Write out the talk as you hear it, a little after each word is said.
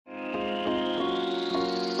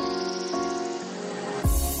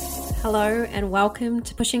Hello and welcome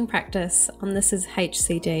to Pushing Practice on This is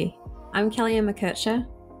HCD. I'm Kellyanne McKercher.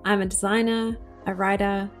 I'm a designer, a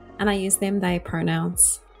writer, and I use them, they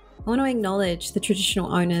pronouns. I want to acknowledge the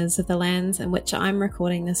traditional owners of the lands in which I'm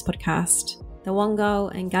recording this podcast, the Wangal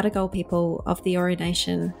and Gadigal people of the Eora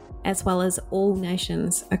Nation, as well as all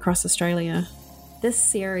nations across Australia. This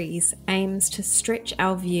series aims to stretch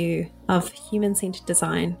our view of human-centred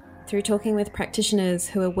design through talking with practitioners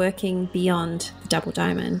who are working beyond the double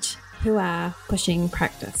diamond, who are pushing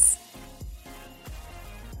practice.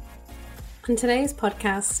 On today's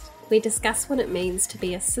podcast, we discuss what it means to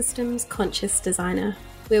be a systems-conscious designer,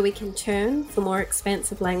 where we can turn for more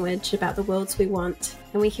expansive language about the worlds we want,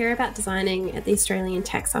 and we hear about designing at the Australian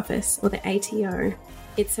Tax Office, or the ATO.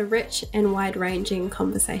 It's a rich and wide-ranging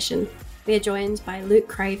conversation. We are joined by Luke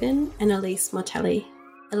Craven and Elise Mortelli.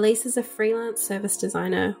 Elise is a freelance service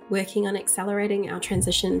designer working on accelerating our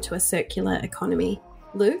transition to a circular economy.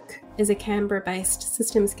 Luke is a Canberra-based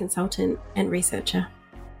systems consultant and researcher.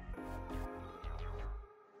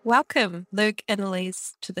 Welcome, Luke and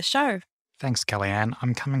Elise, to the show. Thanks, Kellyanne.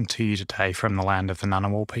 I'm coming to you today from the land of the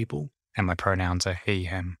Ngunnawal people, and my pronouns are he,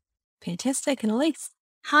 him. Fantastic. And Elise?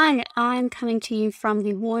 Hi, I'm coming to you from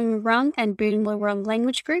the Woiwurrung and Boonwurrung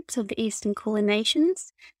language groups of the Eastern Kulin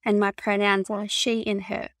Nations, and my pronouns are she and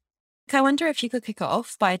her. I wonder if you could kick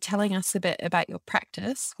off by telling us a bit about your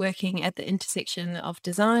practice working at the intersection of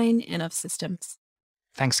design and of systems.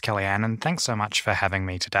 Thanks, Kellyanne, and thanks so much for having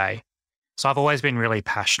me today. So I've always been really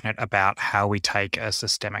passionate about how we take a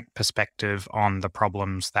systemic perspective on the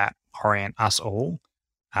problems that orient us all,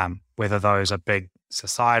 whether those are big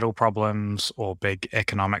societal problems or big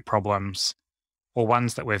economic problems, or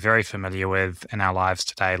ones that we're very familiar with in our lives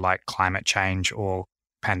today, like climate change or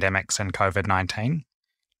pandemics and COVID-19.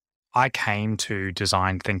 I came to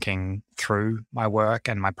design thinking through my work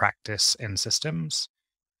and my practice in systems,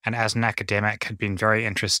 and as an academic had been very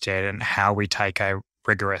interested in how we take a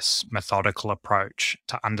rigorous, methodical approach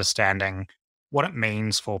to understanding what it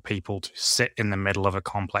means for people to sit in the middle of a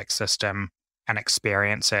complex system and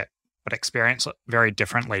experience it, but experience it very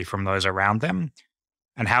differently from those around them,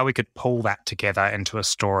 and how we could pull that together into a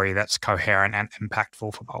story that's coherent and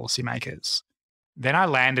impactful for policymakers. Then I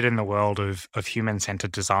landed in the world of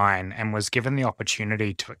human-centered design and was given the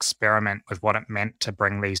opportunity to experiment with what it meant to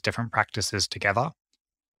bring these different practices together.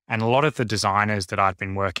 And a lot of the designers that I'd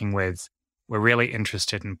been working with were really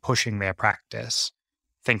interested in pushing their practice,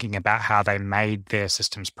 thinking about how they made their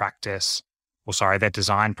their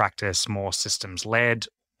design practice more systems-led,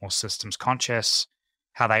 more systems-conscious,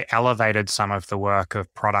 how they elevated some of the work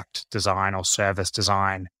of product design or service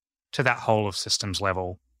design to that whole of systems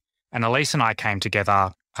level. And Elise and I came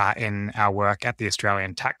together in our work at the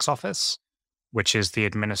Australian Tax Office, which is the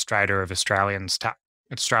administrator of Australia's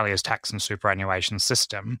tax and superannuation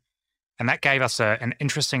system. And that gave us an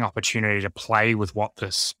interesting opportunity to play with what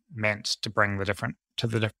this meant to bring the different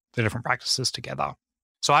practices together.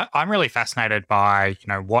 So I'm really fascinated by,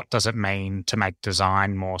 what does it mean to make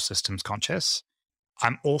design more systems conscious?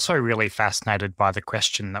 I'm also really fascinated by the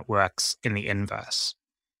question that works in the inverse.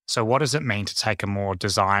 So what does it mean to take a more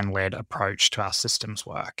design-led approach to our systems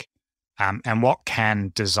work? And what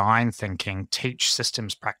can design thinking teach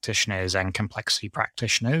systems practitioners and complexity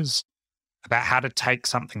practitioners about how to take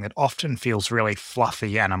something that often feels really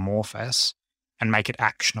fluffy and amorphous and make it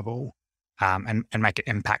actionable and make it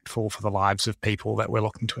impactful for the lives of people that we're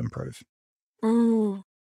looking to improve?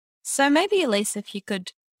 So maybe, Elise, if you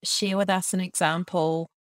could share with us an example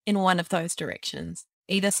in one of those directions,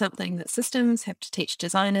 either something that systems have to teach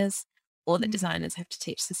designers or that designers have to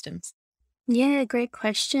teach systems. Yeah, great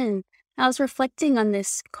question. I was reflecting on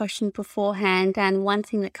this question beforehand, and one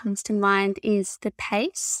thing that comes to mind is the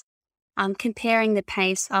pace. Comparing the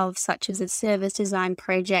pace of such as a service design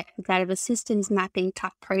project with that of a systems mapping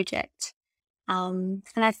type project. And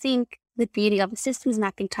I think the beauty of a systems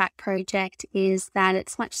mapping type project is that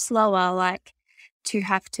it's much slower, like to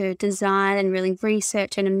have to design and really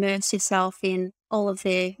research and immerse yourself in all of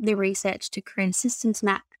the research to create a systems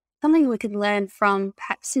map. Something we could learn from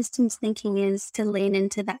perhaps systems thinking is to lean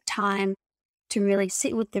into that time to really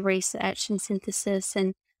sit with the research and synthesis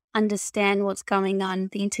and understand what's going on,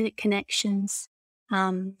 the interconnections,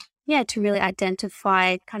 to really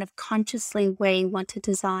identify kind of consciously where you want to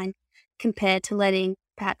design compared to letting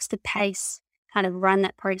perhaps the pace kind of run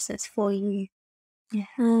that process for you. Yeah.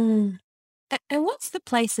 And what's the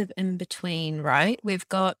place of in between, right? We've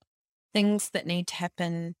got things that need to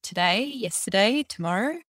happen today, yesterday,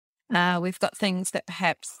 tomorrow. We've got things that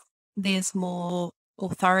perhaps there's more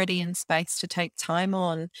authority and space to take time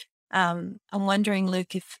on. I'm wondering,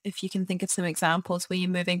 Luke, if you can think of some examples where you're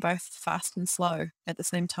moving both fast and slow at the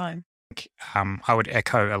same time. I would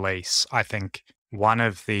echo Elise. I think one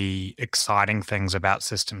of the exciting things about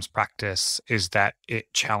systems practice is that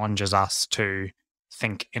it challenges us to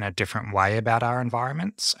think in a different way about our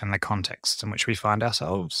environments and the contexts in which we find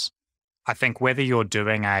ourselves. I think whether you're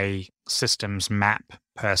doing a systems map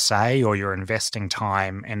per se, or you're investing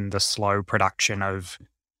time in the slow production of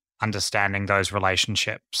understanding those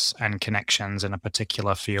relationships and connections in a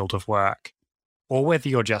particular field of work, or whether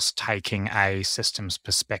you're just taking a systems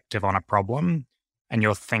perspective on a problem and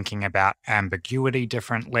you're thinking about ambiguity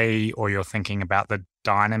differently, or you're thinking about the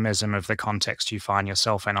dynamism of the context you find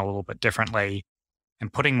yourself in a little bit differently,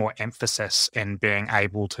 and putting more emphasis in being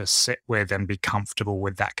able to sit with and be comfortable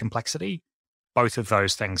with that complexity. Both of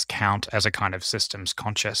those things count as a kind of systems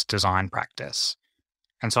conscious design practice.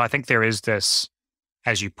 And so I think there is this,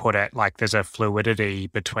 as you put it, like there's a fluidity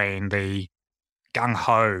between the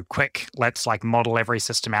gung-ho, quick, let's like model every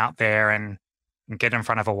system out there and get in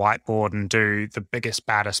front of a whiteboard and do the biggest,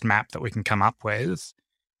 baddest map that we can come up with.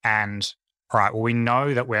 And all right, well, we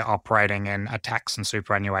know that we're operating in a tax and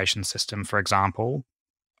superannuation system, for example.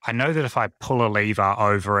 I know that if I pull a lever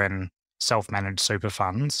over in self-managed super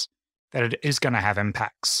funds, that it is going to have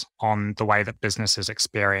impacts on the way that businesses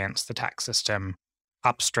experience the tax system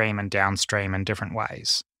upstream and downstream in different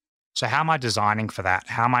ways. So how am I designing for that?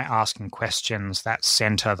 How am I asking questions that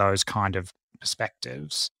center those kind of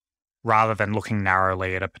perspectives rather than looking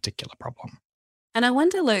narrowly at a particular problem? And I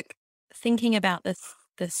wonder, Luke, thinking about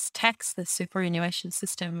this tax, this superannuation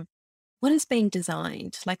system, what is being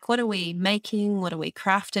designed? Like, what are we making? What are we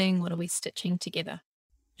crafting? What are we stitching together?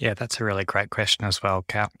 Yeah, that's a really great question as well,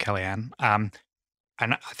 Kellyanne. And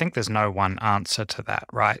I think there's no one answer to that,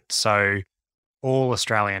 right? So all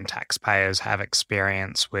Australian taxpayers have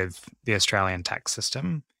experience with the Australian tax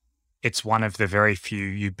system. It's one of the very few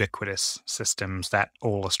ubiquitous systems that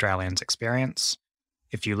all Australians experience.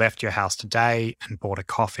 If you left your house today and bought a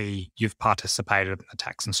coffee, you've participated in the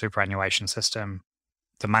tax and superannuation system.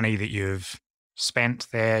 The money that you've spent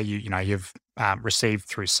there, you've received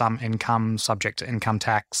through some income subject to income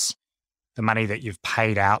tax. The money that you've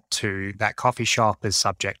paid out to that coffee shop is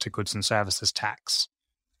subject to goods and services tax.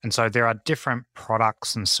 And so there are different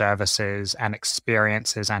products and services and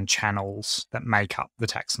experiences and channels that make up the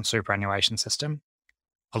tax and superannuation system.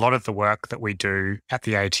 A lot of the work that we do at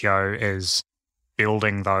the ATO is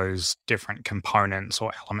building those different components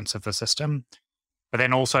or elements of the system, but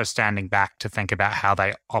then also standing back to think about how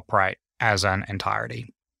they operate as an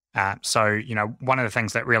entirety. So, one of the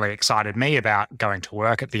things that really excited me about going to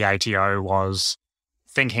work at the ATO was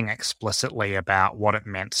thinking explicitly about what it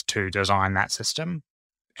meant to design that system.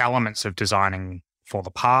 Elements of designing for the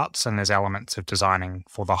parts, and there's elements of designing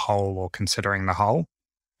for the whole or considering the whole.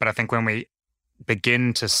 But I think when we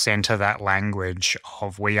begin to center that language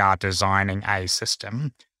of we are designing a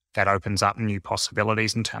system, that opens up new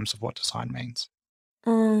possibilities in terms of what design means.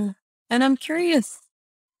 And I'm curious,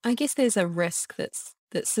 I guess there's a risk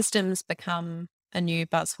that systems become a new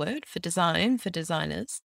buzzword for design, for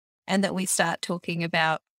designers, and that we start talking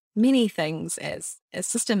about many things as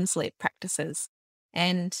systems-led practices.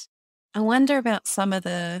 And I wonder about some of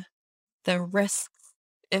the risks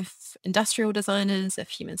if industrial designers, if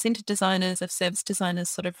human-centered designers, if service designers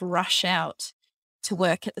sort of rush out to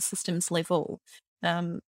work at the systems level.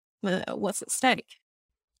 What's at stake?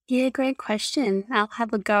 Yeah, great question. I'll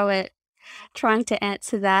have a go at trying to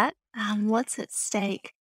answer that. What's at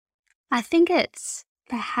stake? I think it's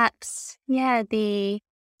perhaps, the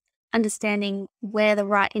understanding where the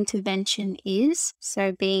right intervention is.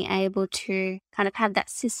 So being able to kind of have that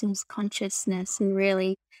systems consciousness and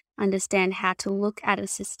really understand how to look at a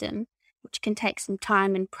system, which can take some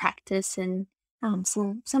time and practice and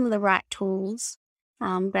some of the right tools.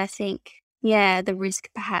 But I think, the risk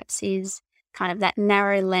perhaps is kind of that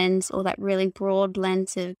narrow lens or that really broad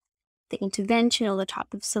lens of the intervention or the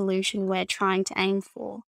type of solution we're trying to aim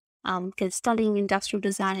for. Because studying industrial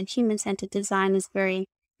design and human-centered design is very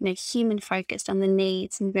human-focused on the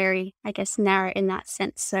needs and very, narrow in that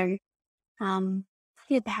sense. So,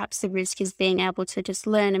 perhaps the risk is being able to just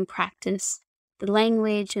learn and practice the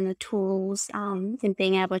language and the tools and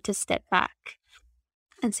being able to step back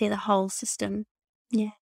and see the whole system. Yeah.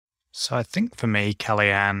 So I think for me,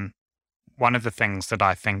 Kellyanne, one of the things that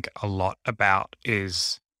I think a lot about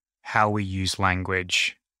is how we use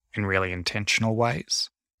language in really intentional ways.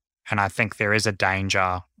 And I think there is a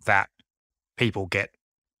danger that people get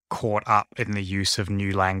caught up in the use of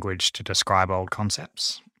new language to describe old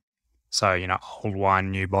concepts. So, old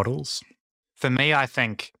wine, new bottles. For me, I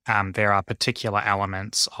think there are particular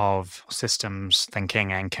elements of systems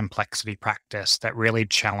thinking and complexity practice that really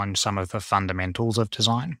challenge some of the fundamentals of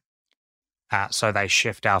design. So they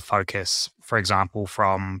shift our focus, for example,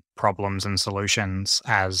 from problems and solutions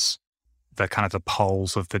as the kind of the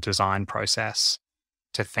poles of the design process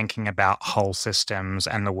to thinking about whole systems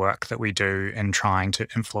and the work that we do in trying to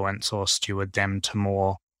influence or steward them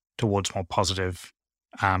towards more positive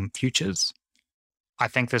futures. I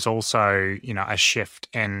think there's also, a shift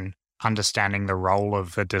in understanding the role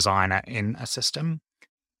of the designer in a system.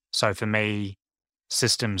 So for me,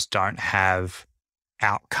 systems don't have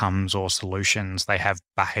outcomes or solutions, they have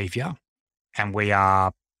behavior. And we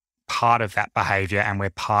are part of that behavior, and we're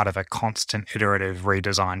part of a constant iterative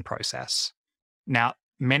redesign process. Now,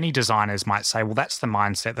 many designers might say, well, that's the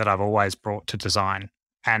mindset that I've always brought to design.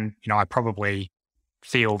 And, I probably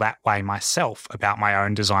feel that way myself about my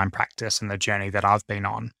own design practice and the journey that I've been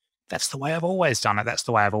on. That's the way I've always done it. That's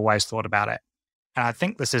the way I've always thought about it. And I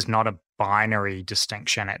think this is not a binary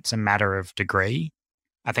distinction. It's a matter of degree.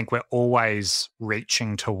 I think we're always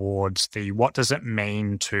reaching towards what does it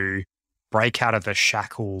mean to break out of the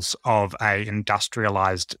shackles of a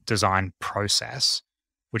industrialized design process,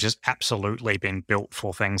 which has absolutely been built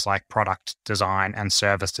for things like product design and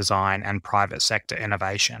service design and private sector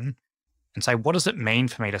innovation, and say, what does it mean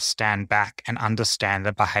for me to stand back and understand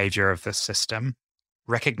the behavior of this system,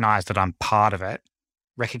 recognize that I'm part of it,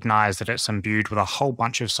 recognize that it's imbued with a whole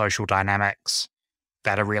bunch of social dynamics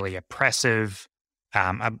that are really oppressive,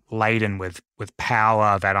 are laden with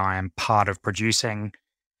power that I am part of producing,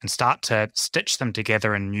 and start to stitch them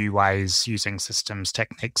together in new ways using systems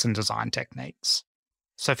techniques and design techniques.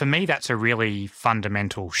 So for me, that's a really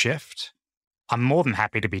fundamental shift. I'm more than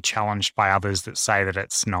happy to be challenged by others that say that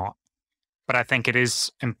it's not. But I think it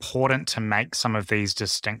is important to make some of these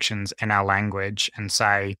distinctions in our language and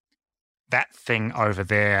say, that thing over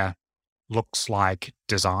there looks like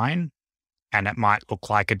design, and it might look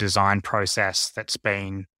like a design process that's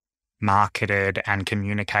been marketed and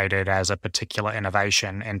communicated as a particular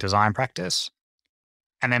innovation in design practice,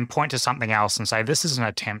 and then point to something else and say, this is an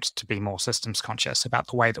attempt to be more systems conscious about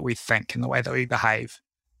the way that we think and the way that we behave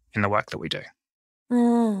in the work that we do.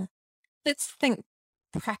 Let's think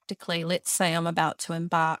practically. Let's say I'm about to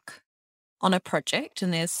embark on a project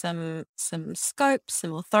and there's some scope,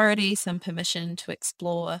 some authority, some permission to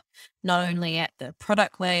explore not only at the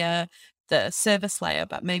product layer, the service layer,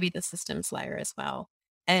 but maybe the systems layer as well.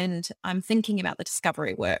 And I'm thinking about the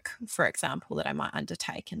discovery work, for example, that I might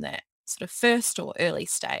undertake in that sort of first or early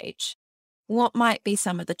stage. What might be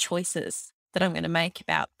some of the choices that I'm going to make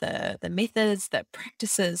about the methods, the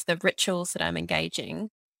practices, the rituals that I'm engaging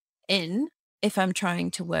in if I'm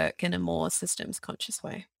trying to work in a more systems conscious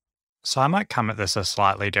way? So I might come at this a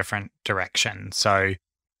slightly different direction. So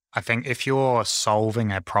I think if you're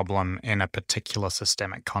solving a problem in a particular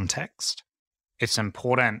systemic context, it's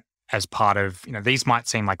important as part of, these might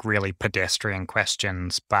seem like really pedestrian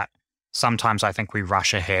questions, but sometimes I think we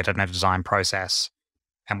rush ahead in a design process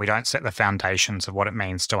and we don't set the foundations of what it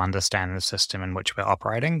means to understand the system in which we're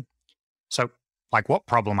operating. So, what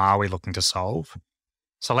problem are we looking to solve?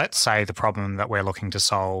 So let's say the problem that we're looking to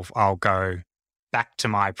solve, I'll go back to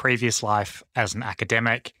my previous life as an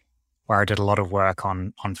academic, where I did a lot of work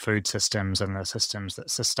on food systems and the systems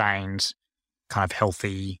that sustained kind of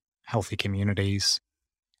healthy communities.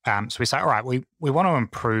 So we say, all right, we want to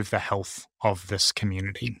improve the health of this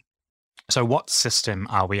community. So what system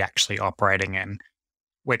are we actually operating in?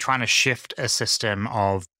 We're trying to shift a system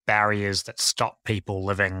of barriers that stop people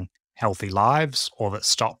living healthy lives or that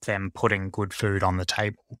stop them putting good food on the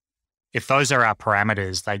table. If those are our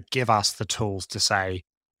parameters, they give us the tools to say,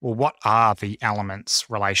 well, what are the elements,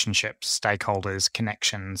 relationships, stakeholders,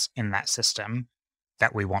 connections in that system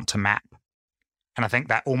that we want to map? And I think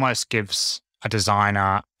that almost gives a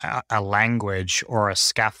designer a language or a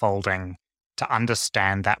scaffolding to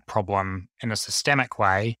understand that problem in a systemic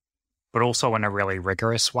way, but also in a really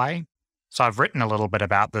rigorous way. So I've written a little bit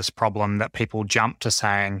about this problem that people jump to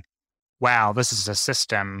saying, wow, this is a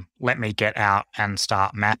system, let me get out and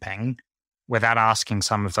start mapping, without asking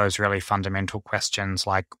some of those really fundamental questions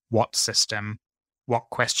like what system,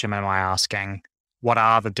 what question am I asking, what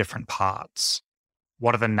are the different parts,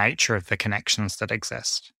 what are the nature of the connections that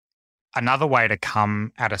exist. Another way to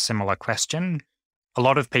come at a similar question, a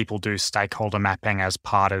lot of people do stakeholder mapping as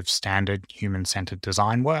part of standard human-centered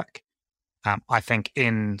design work. I think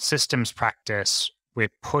in systems practice, we're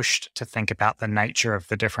pushed to think about the nature of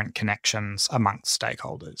the different connections amongst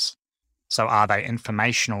stakeholders. So are they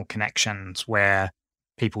informational connections where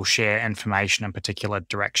people share information in particular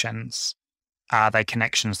directions? Are they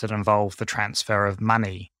connections that involve the transfer of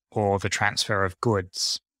money or the transfer of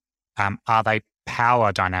goods? Are they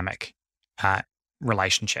power dynamic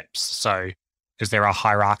relationships? So is there a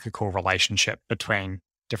hierarchical relationship between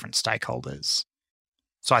different stakeholders.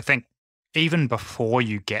 So I think even before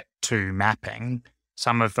you get to mapping,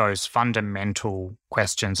 some of those fundamental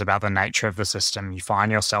questions about the nature of the system you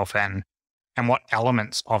find yourself in and what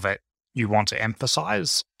elements of it you want to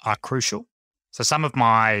emphasize are crucial. So some of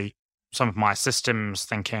my systems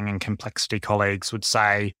thinking and complexity colleagues would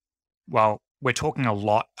say, well, we're talking a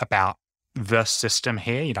lot about the system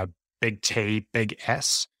here, big T, big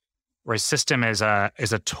S, whereas system is a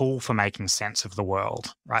tool for making sense of the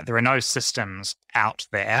world, right? There are no systems out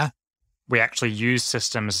there. We actually use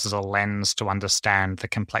systems as a lens to understand the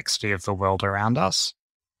complexity of the world around us.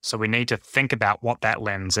 So we need to think about what that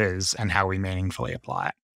lens is and how we meaningfully apply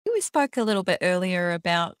it. We spoke a little bit earlier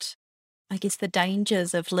about, I guess, the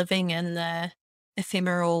dangers of living in the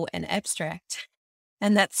ephemeral and abstract.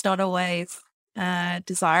 And that's not always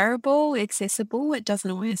desirable, accessible. It doesn't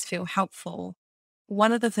always feel helpful.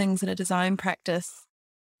 One of the things in a design practice,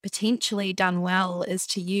 potentially done well, is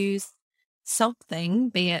to use something,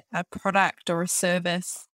 be it a product or a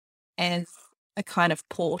service, as a kind of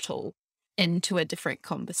portal into a different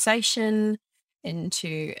conversation,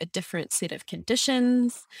 into a different set of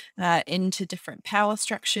conditions, into different power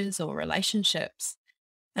structures or relationships.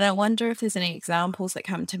 And I wonder if there's any examples that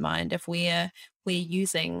come to mind if we're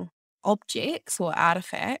using objects or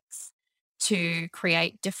artifacts to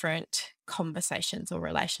create different conversations or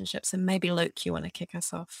relationships. And maybe, Luke, you want to kick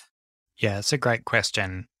us off? Yeah, it's a great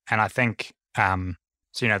question. And I think,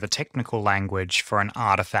 the technical language for an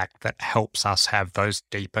artifact that helps us have those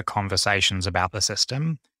deeper conversations about the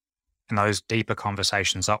system, and those deeper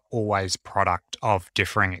conversations are always product of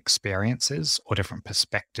differing experiences or different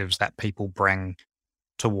perspectives that people bring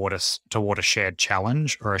toward a shared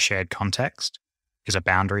challenge or a shared context, is a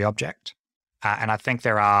boundary object. And I think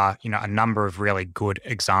there are, a number of really good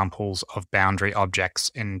examples of boundary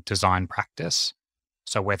objects in design practice.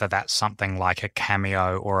 So whether that's something like a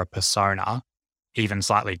cameo or a persona, even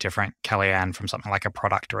slightly different, Kellyanne, from something like a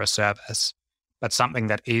product or a service, but something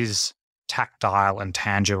that is tactile and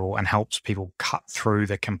tangible and helps people cut through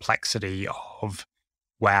the complexity of,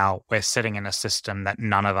 wow, we're sitting in a system that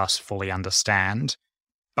none of us fully understand,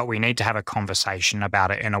 but we need to have a conversation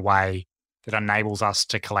about it in a way that enables us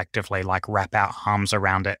to collectively wrap our arms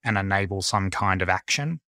around it and enable some kind of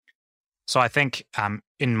action. So I think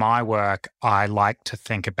in my work, I like to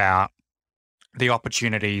think about the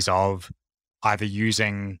opportunities of either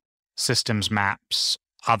using systems maps,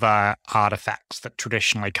 other artifacts that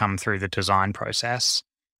traditionally come through the design process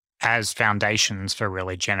as foundations for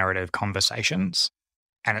really generative conversations.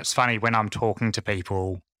 And it's funny when I'm talking to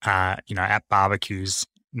people, at barbecues,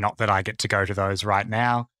 not that I get to go to those right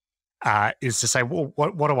now, is to say, well,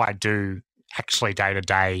 what do I do actually day to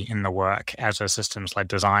day in the work as a systems-led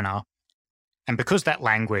designer? And because that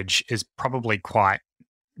language is probably quite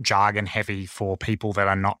jargon heavy for people that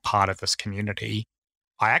are not part of this community,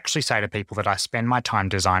 I actually say to people that I spend my time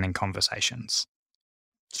designing conversations.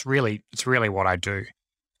 It's really what I do.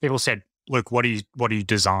 People said, Luke, what do you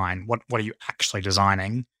design? What are you actually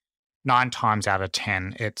designing? 9 times out of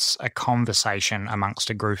 10, it's a conversation amongst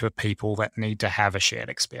a group of people that need to have a shared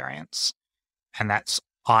experience. And that's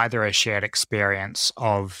either a shared experience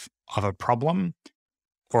of a problem,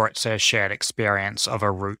 or it's a shared experience of a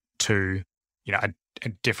route to, a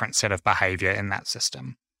different set of behavior in that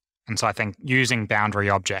system. And so I think using boundary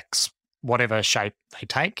objects, whatever shape they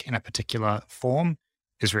take in a particular form,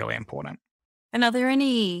 is really important. And are there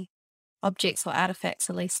any objects or artifacts,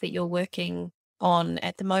 Elise, that you're working on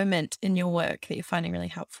at the moment in your work that you're finding really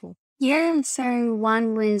helpful? Yeah, so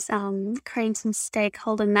one was creating some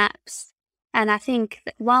stakeholder maps. And I think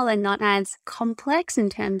that while they're not as complex in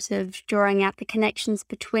terms of drawing out the connections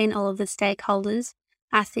between all of the stakeholders,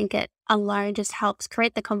 I think it alone just helps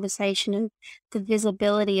create the conversation and the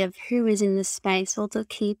visibility of who is in the space, all the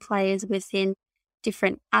key players within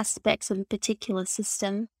different aspects of a particular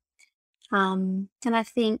system. And I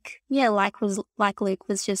think, like Luke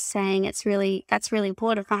was just saying, that's really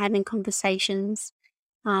important for having conversations.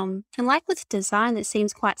 And like with design, it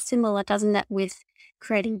seems quite similar, doesn't it, with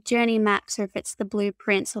creating journey maps, or if it's the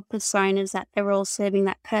blueprints or personas, that they're all serving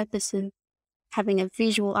that purpose of having a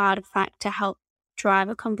visual artifact to help drive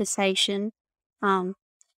a conversation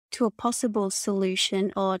to a possible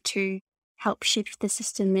solution, or to help shift the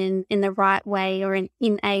system in the right way, or in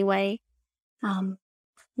a way.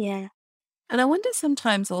 Yeah. And I wonder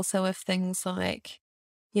sometimes also if things like,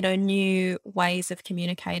 new ways of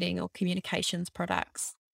communicating or communications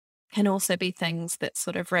products can also be things that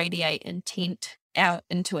sort of radiate intent out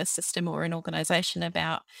into a system or an organization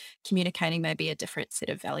about communicating maybe a different set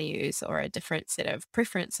of values, or a different set of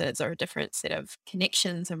preferences, or a different set of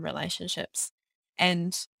connections and relationships.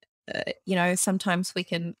 And sometimes we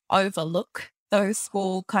can overlook those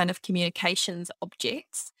small kind of communications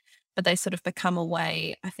objects, but they sort of become a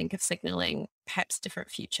way, I think, of signaling perhaps different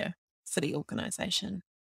future for the organisation.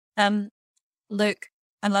 Luke,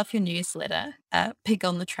 I love your newsletter, Pig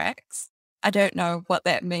on the Tracks. I don't know what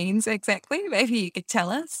that means exactly. Maybe you could tell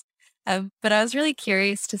us. But I was really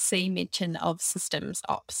curious to see mention of systems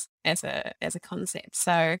ops as a concept.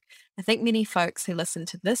 So I think many folks who listen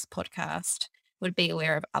to this podcast would be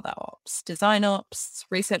aware of other ops, design ops,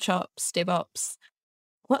 research ops, DevOps.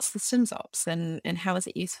 What's systems ops and how is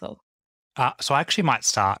it useful? So I actually might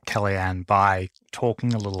start, Kellyanne, by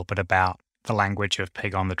talking a little bit about the language of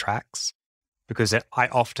Pig on the Tracks, because I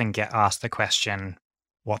often get asked the question,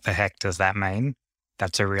 what the heck does that mean?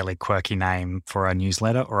 That's a really quirky name for a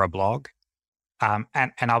newsletter or a blog. And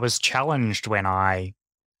I was challenged when I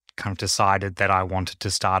kind of decided that I wanted to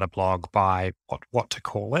start a blog by what to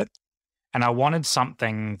call it. And I wanted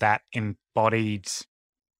something that embodied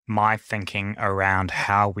my thinking around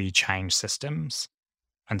how we change systems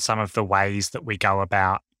and some of the ways that we go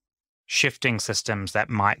about shifting systems that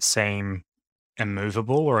might seem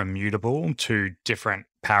immovable or immutable to different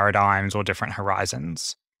paradigms or different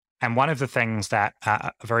horizons. And one of the things that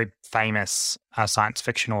a very famous science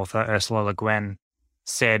fiction author, Ursula Le Guin,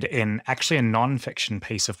 said in actually a non-fiction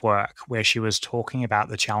piece of work where she was talking about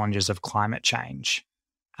the challenges of climate change.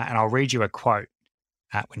 And I'll read you a quote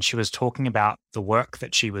when she was talking about the work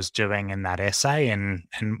that she was doing in that essay and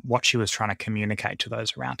what she was trying to communicate to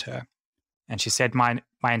those around her. And she said, my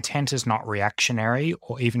intent is not reactionary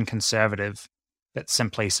or even conservative, but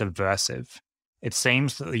simply subversive. It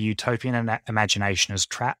seems that the utopian imagination is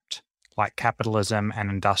trapped, like capitalism and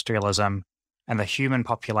industrialism, and the human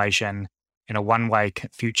population in a one-way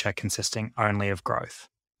future consisting only of growth.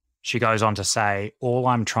 She goes on to say, all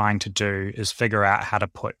I'm trying to do is figure out how to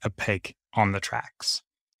put a pig on the tracks.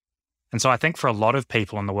 And so I think for a lot of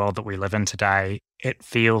people in the world that we live in today, it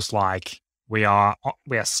feels like we are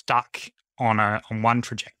stuck on one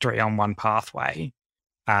trajectory, on one pathway.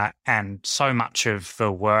 And so much of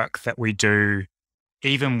the work that we do,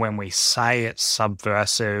 even when we say it's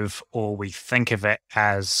subversive or we think of it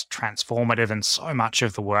as transformative, and so much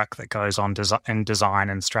of the work that goes on in design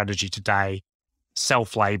and strategy today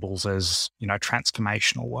self-labels as,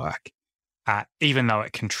 transformational work, even though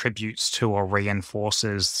it contributes to or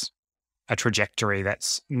reinforces a trajectory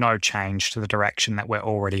that's no change to the direction that we're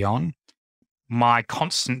already on. My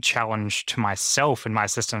constant challenge to myself in my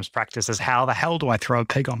systems practice is how the hell do I throw a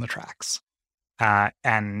pig on the tracks?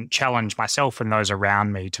 And challenge myself and those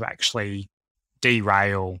around me to actually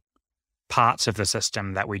derail parts of the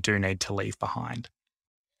system that we do need to leave behind.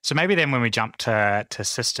 So maybe then when we jump to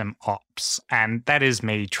system ops, and that is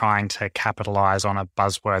me trying to capitalize on a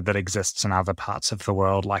buzzword that exists in other parts of the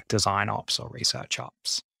world like design ops or research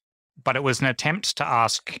ops. But it was an attempt to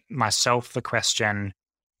ask myself the question,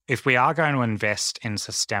 if we are going to invest in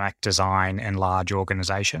systemic design in large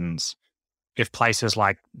organizations, if places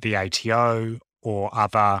like the ATO or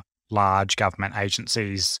other large government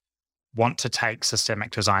agencies want to take systemic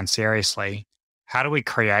design seriously, how do we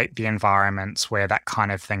create the environments where that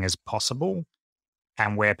kind of thing is possible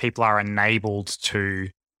and where people are enabled to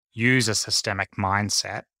use a systemic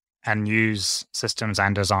mindset and use systems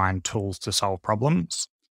and design tools to solve problems?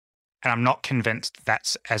 And I'm not convinced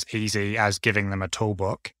that's as easy as giving them a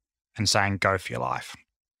toolbook and saying, go for your life.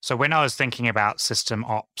 So when I was thinking about system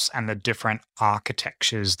ops and the different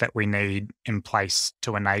architectures that we need in place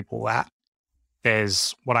to enable that,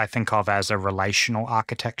 there's what I think of as a relational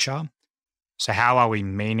architecture. So how are we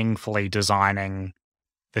meaningfully designing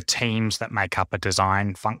the teams that make up a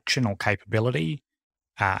design function or capability?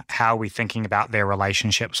 How are we thinking about their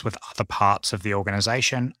relationships with other parts of the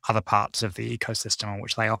organization, other parts of the ecosystem in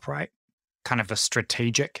which they operate? Kind of a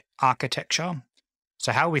strategic architecture.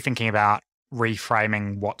 So how are we thinking about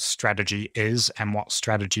reframing what strategy is and what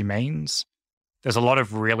strategy means? There's a lot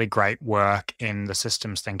of really great work in the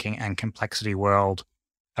systems thinking and complexity world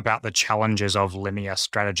about the challenges of linear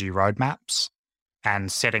strategy roadmaps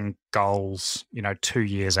and setting goals, 2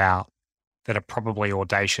 years out that are probably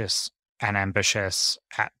audacious and ambitious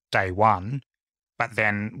at day one, but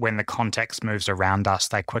then when the context moves around us,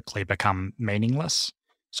 they quickly become meaningless.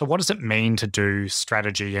 So what does it mean to do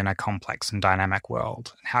strategy in a complex and dynamic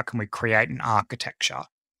world? How can we create an architecture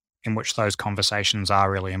in which those conversations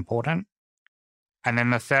are really important? And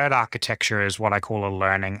then the third architecture is what I call a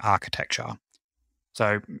learning architecture.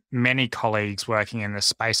 So many colleagues working in this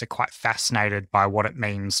space are quite fascinated by what it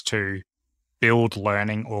means to build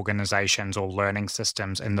learning organizations or learning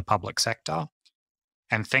systems in the public sector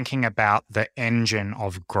and thinking about the engine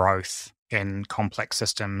of growth in complex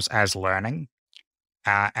systems as learning.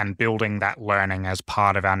 and building that learning as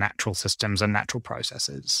part of our natural systems and natural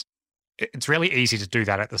processes. It's really easy to do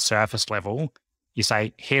that at the surface level. You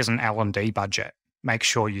say, here's an L&D budget. Make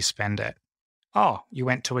sure you spend it. Oh, you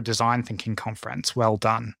went to a design thinking conference. Well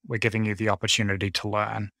done. We're giving you the opportunity to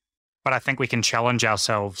learn. But I think we can challenge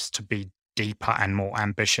ourselves to be deeper and more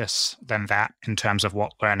ambitious than that in terms of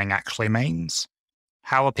what learning actually means.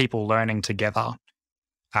 How are people learning together?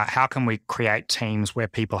 How can we create teams where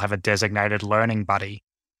people have a designated learning buddy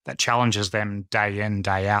that challenges them day in,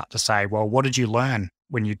 day out to say, well, what did you learn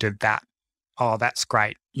when you did that? Oh, that's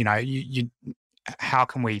great. How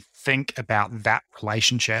can we think about that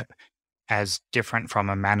relationship as different from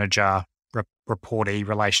a manager reportee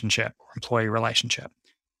relationship or employee relationship?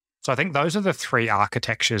 So I think those are the three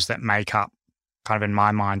architectures that make up, kind of in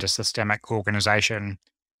my mind, a systemic organization.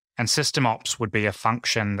 And system ops would be a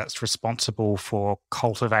function that's responsible for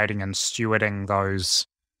cultivating and stewarding those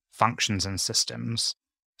functions and systems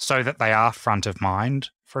so that they are front of mind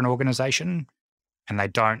for an organization and they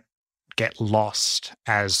don't get lost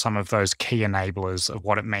as some of those key enablers of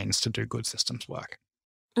what it means to do good systems work.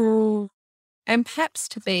 And perhaps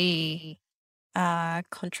to be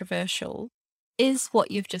controversial, is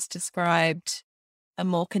what you've just described a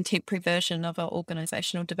more contemporary version of our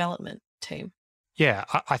organizational development team? Yeah,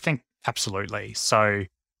 I think absolutely. So,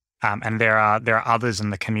 and there are others in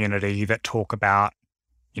the community that talk about,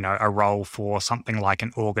 a role for something like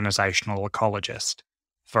an organizational ecologist,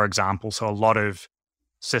 for example. So a lot of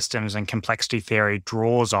systems and complexity theory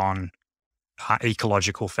draws on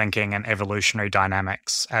ecological thinking and evolutionary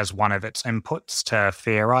dynamics as one of its inputs to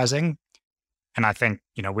theorizing. And I think,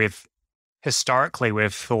 historically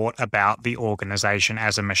we've thought about the organization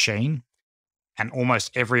as a machine. And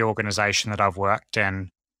almost every organization that I've worked in,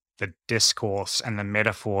 the discourse and the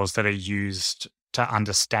metaphors that are used to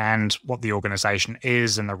understand what the organization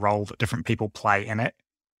is and the role that different people play in it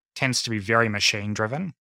tends to be very machine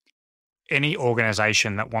driven. Any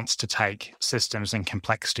organization that wants to take systems and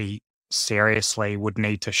complexity seriously would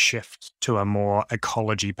need to shift to a more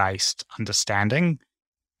ecology-based understanding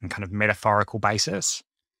and kind of metaphorical basis.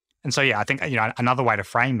 And so, yeah, I think, another way to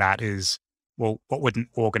frame that is, well, what would an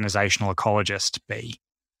organizational ecologist be?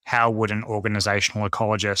 How would an organizational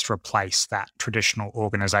ecologist replace that traditional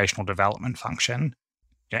organizational development function?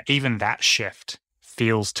 Even that shift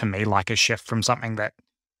feels to me like a shift from something that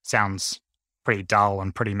sounds pretty dull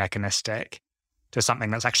and pretty mechanistic to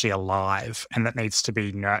something that's actually alive and that needs to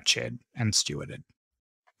be nurtured and stewarded.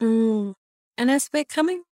 And as we're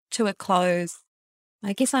coming to a close,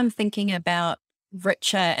 I guess I'm thinking about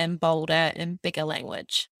richer and bolder and bigger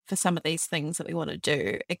language for some of these things that we want to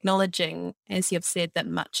do, acknowledging, as you've said, that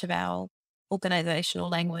much of our organizational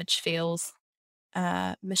language feels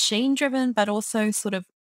machine-driven, but also sort of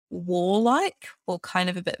warlike or kind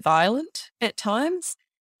of a bit violent at times.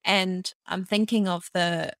 And I'm thinking of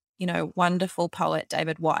the, wonderful poet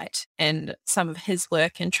David Whyte and some of his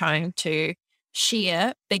work in trying to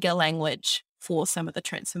share bigger language for some of the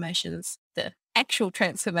transformations, the actual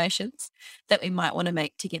transformations that we might want to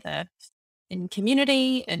make together in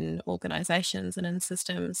community, in organizations and in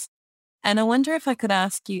systems. And I wonder if I could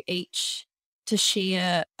ask you each to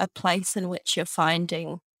share a place in which you're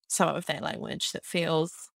finding some of that language that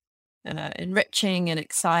feels enriching and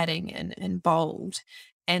exciting and bold.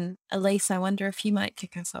 And Elise, I wonder if you might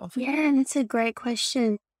kick us off. Yeah, that's a great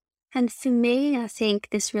question. And for me, I think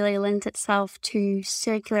this really lends itself to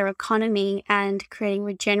circular economy and creating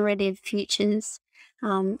regenerative futures.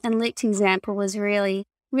 And Luke's example was really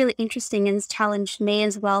interesting and has challenged me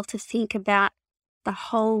as well to think about the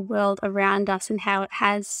whole world around us and how it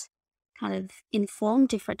has kind of informed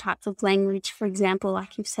different types of language. For example,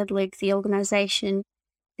 like you've said, Luke, the organization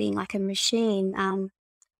being like a machine.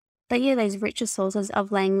 But yeah, those richer sources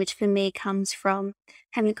of language for me comes from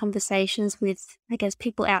having conversations with, I guess,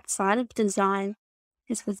 people outside of design,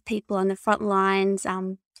 as with people on the front lines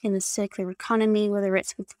in the circular economy, whether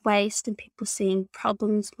it's with waste and people seeing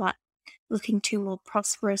problems but looking to more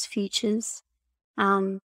prosperous futures.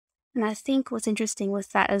 And I think what's interesting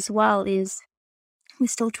with that as well is we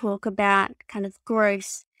still talk about kind of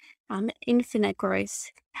growth, infinite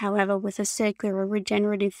growth. However, with a circular or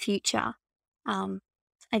regenerative future,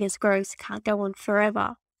 I guess growth can't go on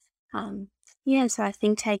forever. So I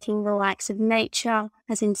think taking the likes of nature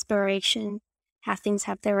as inspiration, how things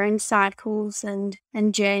have their own cycles and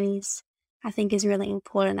journeys, I think is really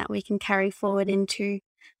important that we can carry forward into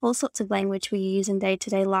all sorts of language we use in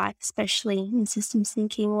day-to-day life, especially in systems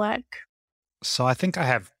thinking work. So I think I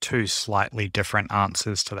have two slightly different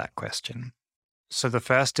answers to that question. So the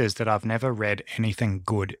first is that I've never read anything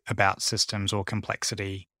good about systems or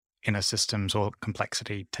complexity in a systems or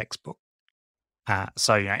complexity textbook.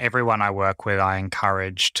 So, everyone I work with, I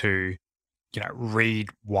encourage to, read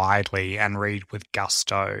widely and read with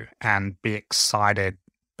gusto and be excited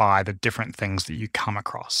by the different things that you come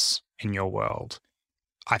across in your world.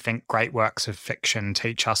 I think great works of fiction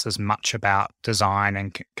teach us as much about design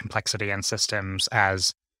and complexity and systems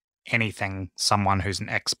as anything someone who's an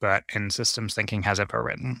expert in systems thinking has ever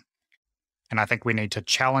written. And I think we need to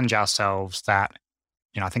challenge ourselves that,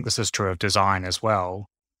 I think this is true of design as well.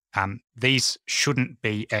 These shouldn't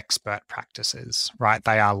be expert practices, right?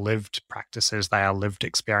 They are lived practices. They are lived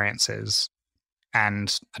experiences.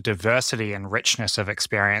 And a diversity and richness of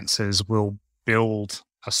experiences will build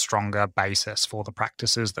a stronger basis for the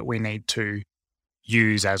practices that we need to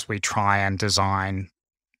use as we try and design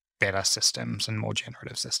better systems and more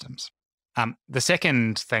generative systems. The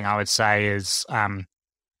second thing I would say is I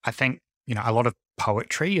think, a lot of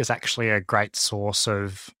poetry is actually a great source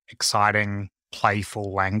of exciting,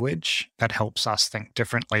 playful language that helps us think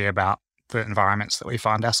differently about the environments that we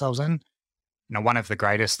find ourselves in. One of the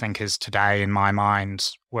greatest thinkers today, in my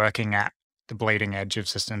mind, working at the bleeding edge of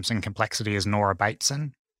systems and complexity is Nora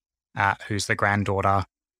Bateson, who's the granddaughter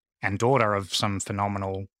and daughter of some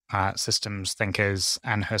phenomenal systems thinkers,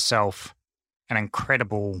 and herself an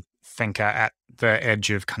incredible thinker at the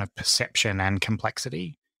edge of kind of perception and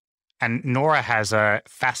complexity. And Nora has a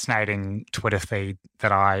fascinating Twitter feed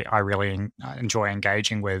that I really enjoy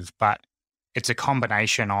engaging with, but it's a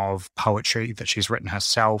combination of poetry that she's written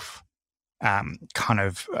herself,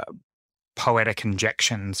 poetic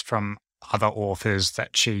injections from other authors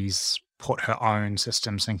that she's put her own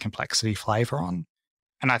systems and complexity flavor on.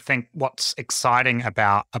 And I think what's exciting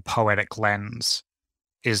about a poetic lens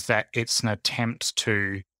is that it's an attempt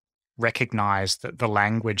to recognize that the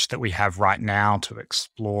language that we have right now to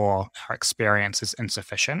explore our experience is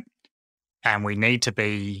insufficient. And we need to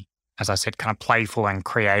be, as I said, kind of playful and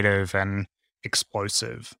creative and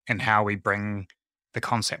explosive in how we bring the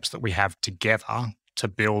concepts that we have together to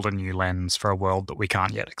build a new lens for a world that we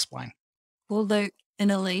can't yet explain. Well, Luke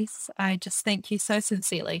and Elise, I just thank you so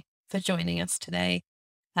sincerely for joining us today.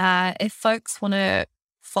 If folks want to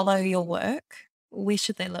follow your work, where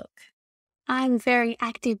should they look? I'm very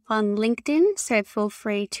active on LinkedIn, so feel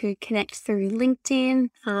free to connect through LinkedIn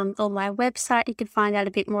or my website. You can find out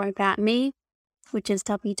a bit more about me, which is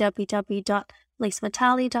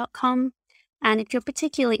www.lisamatali.com. And if you're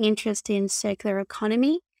particularly interested in circular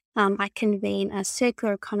economy, I convene a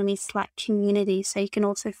circular economy Slack community, so you can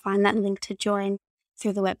also find that link to join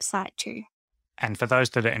through the website too. And for those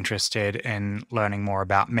that are interested in learning more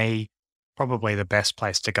about me, probably the best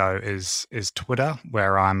place to go is Twitter,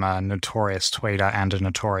 where I'm a notorious tweeter and a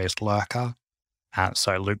notorious lurker.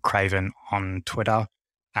 So Luke Craven on Twitter.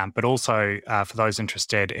 But also for those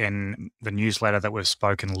interested in the newsletter that we've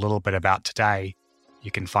spoken a little bit about today, you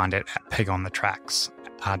can find it at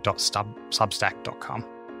pigonthetracks.substack.com.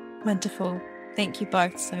 Wonderful. Thank you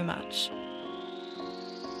both so much.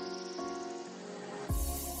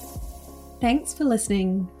 Thanks for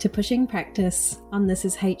listening to Pushing Practice on This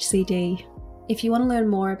Is HCD. If you want to learn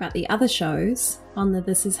more about the other shows on the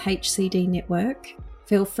This Is HCD network,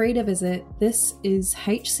 feel free to visit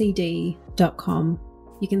thisishcd.com.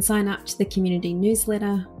 You can sign up to the community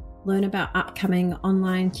newsletter, learn about upcoming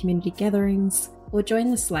online community gatherings, or join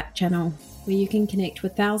the Slack channel, where you can connect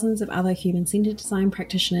with thousands of other human-centered design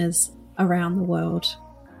practitioners around the world.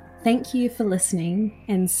 Thank you for listening,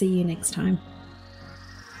 and see you next time.